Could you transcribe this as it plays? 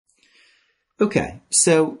Okay,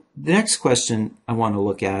 so the next question I want to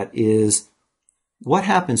look at is what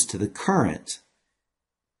happens to the current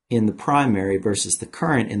in the primary versus the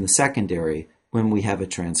current in the secondary when we have a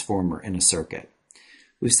transformer in a circuit.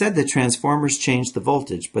 We've said that transformers change the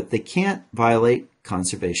voltage, but they can't violate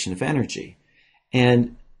conservation of energy.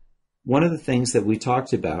 And one of the things that we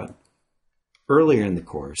talked about earlier in the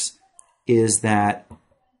course is that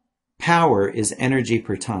power is energy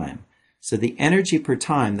per time. So the energy per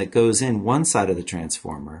time that goes in one side of the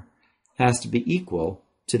transformer has to be equal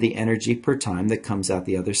to the energy per time that comes out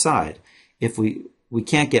the other side. If we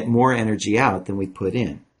can't get more energy out than we put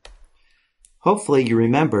in. Hopefully you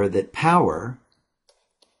remember that power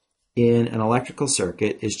in an electrical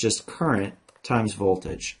circuit is just current times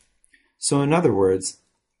voltage. So in other words,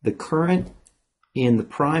 the current in the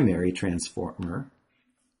primary transformer,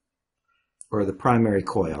 or the primary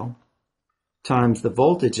coil, times the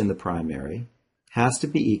voltage in the primary has to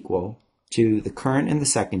be equal to the current in the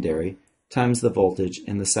secondary times the voltage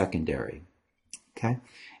in the secondary. Okay?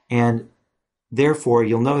 And therefore,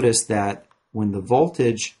 you'll notice that when the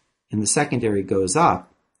voltage in the secondary goes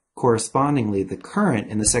up, correspondingly the current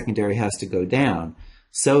in the secondary has to go down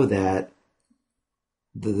so that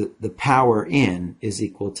the power in is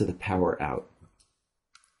equal to the power out.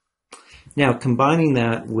 Now, combining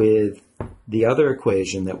that with the other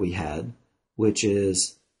equation that we had, which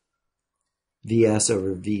is Vs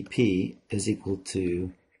over Vp is equal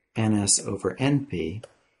to Ns over Np,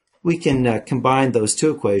 we can combine those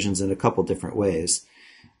two equations in a couple different ways.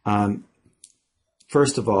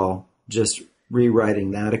 First of all, just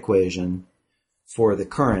rewriting that equation for the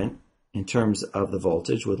current in terms of the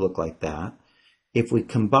voltage would look like that. If we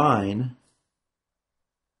combine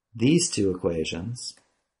these two equations,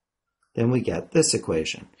 then we get this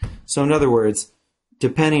equation. So in other words,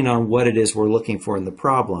 depending on what it is we're looking for in the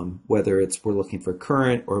problem, whether we're looking for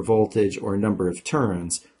current or voltage or number of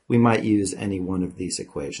turns, we might use any one of these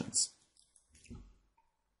equations.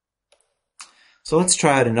 So let's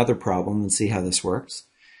try out another problem and see how this works.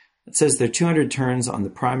 It says there are 200 turns on the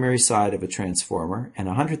primary side of a transformer and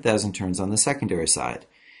 100,000 turns on the secondary side.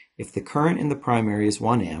 If the current in the primary is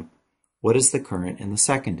 1 amp, what is the current in the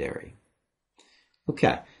secondary?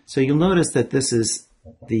 Okay, so you'll notice that this is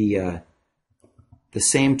the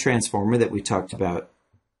same transformer that we talked about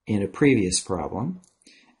in a previous problem.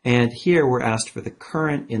 And here we're asked for the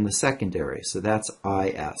current in the secondary, so that's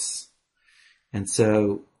Is. And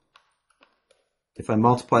so if I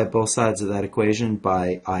multiply both sides of that equation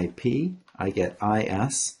by Ip, I get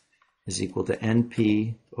Is is equal to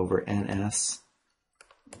Np over Ns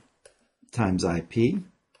times Ip.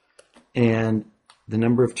 And the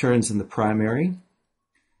number of turns in the primary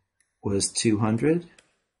was 200.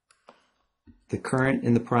 The current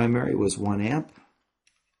in the primary was 1 amp.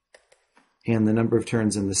 And the number of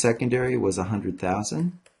turns in the secondary was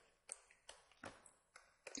 100,000.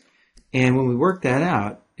 And when we work that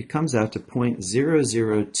out, it comes out to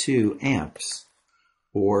 0.002 amps,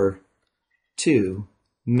 or 2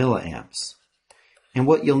 milliamps. And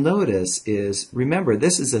what you'll notice is, remember,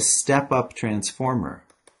 this is a step-up transformer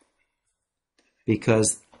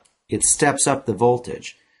because it steps up the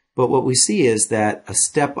voltage. But what we see is that a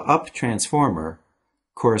step-up transformer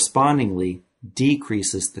correspondingly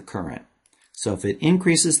decreases the current. So if it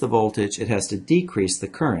increases the voltage, it has to decrease the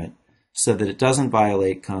current so that it doesn't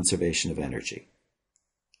violate conservation of energy.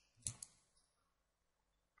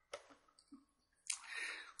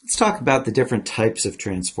 Let's talk about the different types of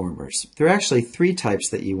transformers. There are actually 3 types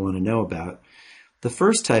that you want to know about. The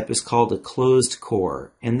first type is called a closed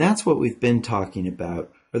core, and that's what we've been talking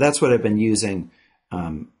about, or that's what I've been using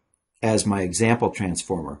as my example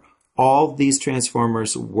transformer. All of these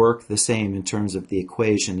transformers work the same in terms of the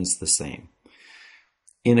equation is the same.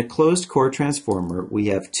 In a closed core transformer, we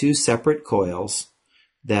have 2 separate coils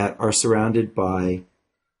that are surrounded by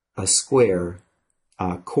a square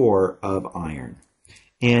core of iron.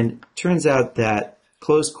 And it turns out that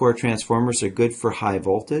closed core transformers are good for high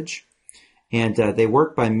voltage, and they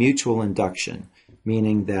work by mutual induction,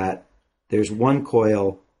 meaning that there's one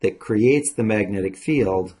coil that creates the magnetic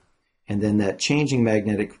field, and then that changing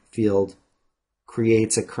magnetic field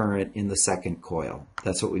creates a current in the second coil.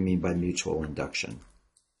 That's what we mean by mutual induction.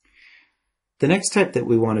 The next type that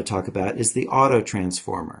we want to talk about is the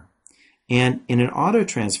autotransformer. And in an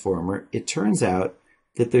autotransformer, it turns out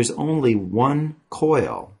that there's only one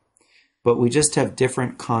coil, but we just have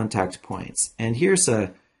different contact points. And here's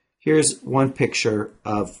one picture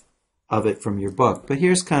of it from your book, but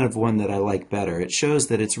here's kind of one that I like better. It shows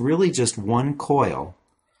that it's really just one coil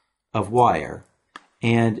of wire,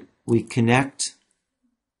 and we connect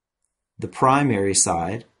the primary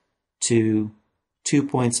side to 2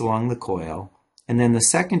 points along the coil, and then the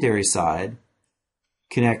secondary side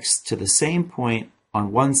connects to the same point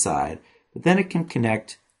on one side, but then it can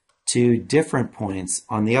connect to different points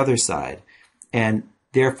on the other side, and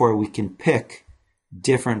therefore we can pick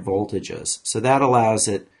different voltages. So that allows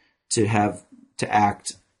it to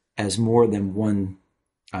act as more than one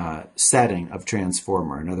setting of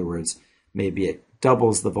transformer. In other words, maybe it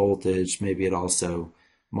doubles the voltage, maybe it also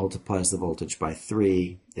multiplies the voltage by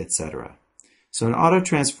 3, etc. So an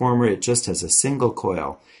autotransformer, it just has a single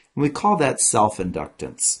coil. And we call that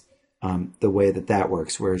self-inductance, the way that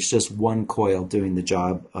works, where it's just one coil doing the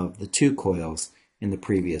job of the 2 coils in the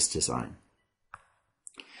previous design.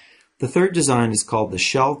 The third design is called the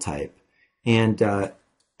shell type, and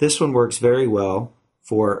this one works very well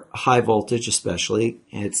for high voltage especially,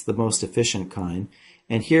 and it's the most efficient kind.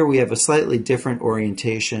 And here we have a slightly different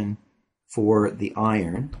orientation for the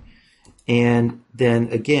iron. And then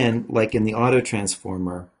again, like in the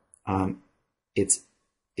autotransformer,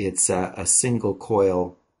 it's a single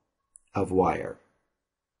coil of wire.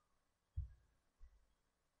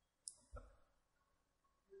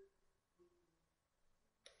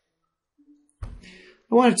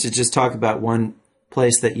 I wanted to just talk about another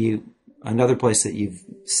place that you've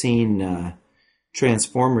seen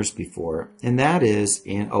transformers before, and that is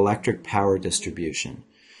in electric power distribution.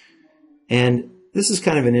 And this is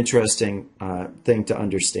kind of an interesting thing to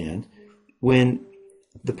understand. When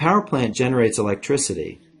the power plant generates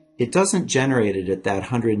electricity, it doesn't generate it at that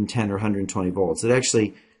 110 or 120 volts. It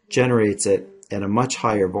actually generates it at a much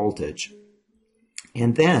higher voltage.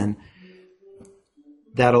 And then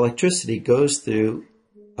that electricity goes through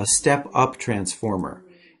a step-up transformer.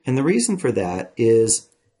 And the reason for that is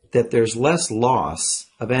that there's less loss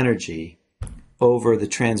of energy over the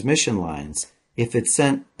transmission lines if it's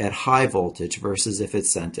sent at high voltage versus if it's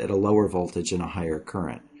sent at a lower voltage and a higher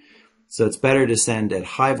current. So it's better to send at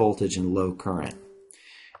high voltage and low current.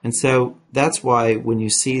 And so that's why when you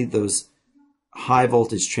see those high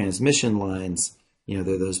voltage transmission lines, they're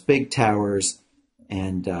those big towers,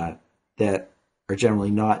 and that are generally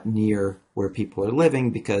not near where people are living,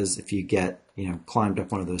 because if you climbed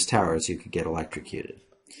up one of those towers, you could get electrocuted.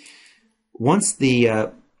 Once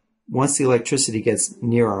the electricity gets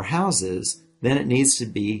near our houses, then it needs to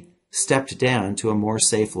be stepped down to a more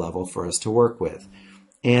safe level for us to work with.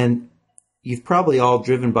 And you've probably all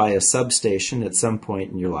driven by a substation at some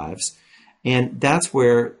point in your lives, and that's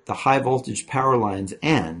where the high voltage power lines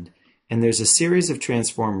end, and there's a series of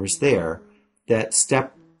transformers there that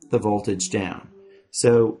step the voltage down.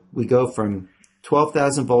 So we go from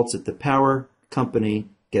 12,000 volts at the power company,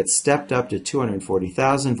 gets stepped up to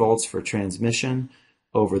 240,000 volts for transmission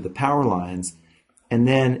over the power lines, and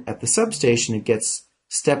then at the substation it gets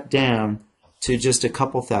stepped down to just a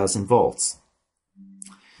couple thousand volts.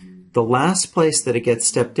 The last place that it gets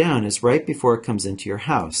stepped down is right before it comes into your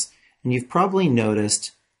house. And you've probably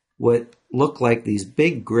noticed what look like these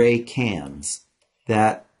big gray cans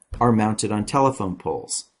that are mounted on telephone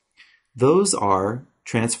poles. Those are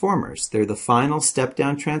transformers. They're the final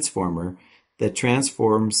step-down transformer that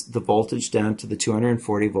transforms the voltage down to the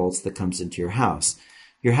 240 volts that comes into your house.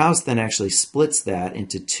 Your house then actually splits that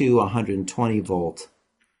into 2 120 volt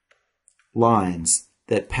lines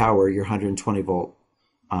that power your 120 volt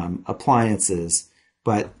appliances,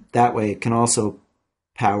 but that way it can also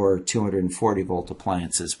power 240 volt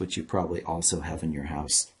appliances, which you probably also have in your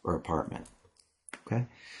house or apartment. Okay,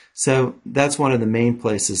 so that's one of the main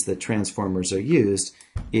places that transformers are used,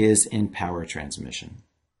 is in power transmission.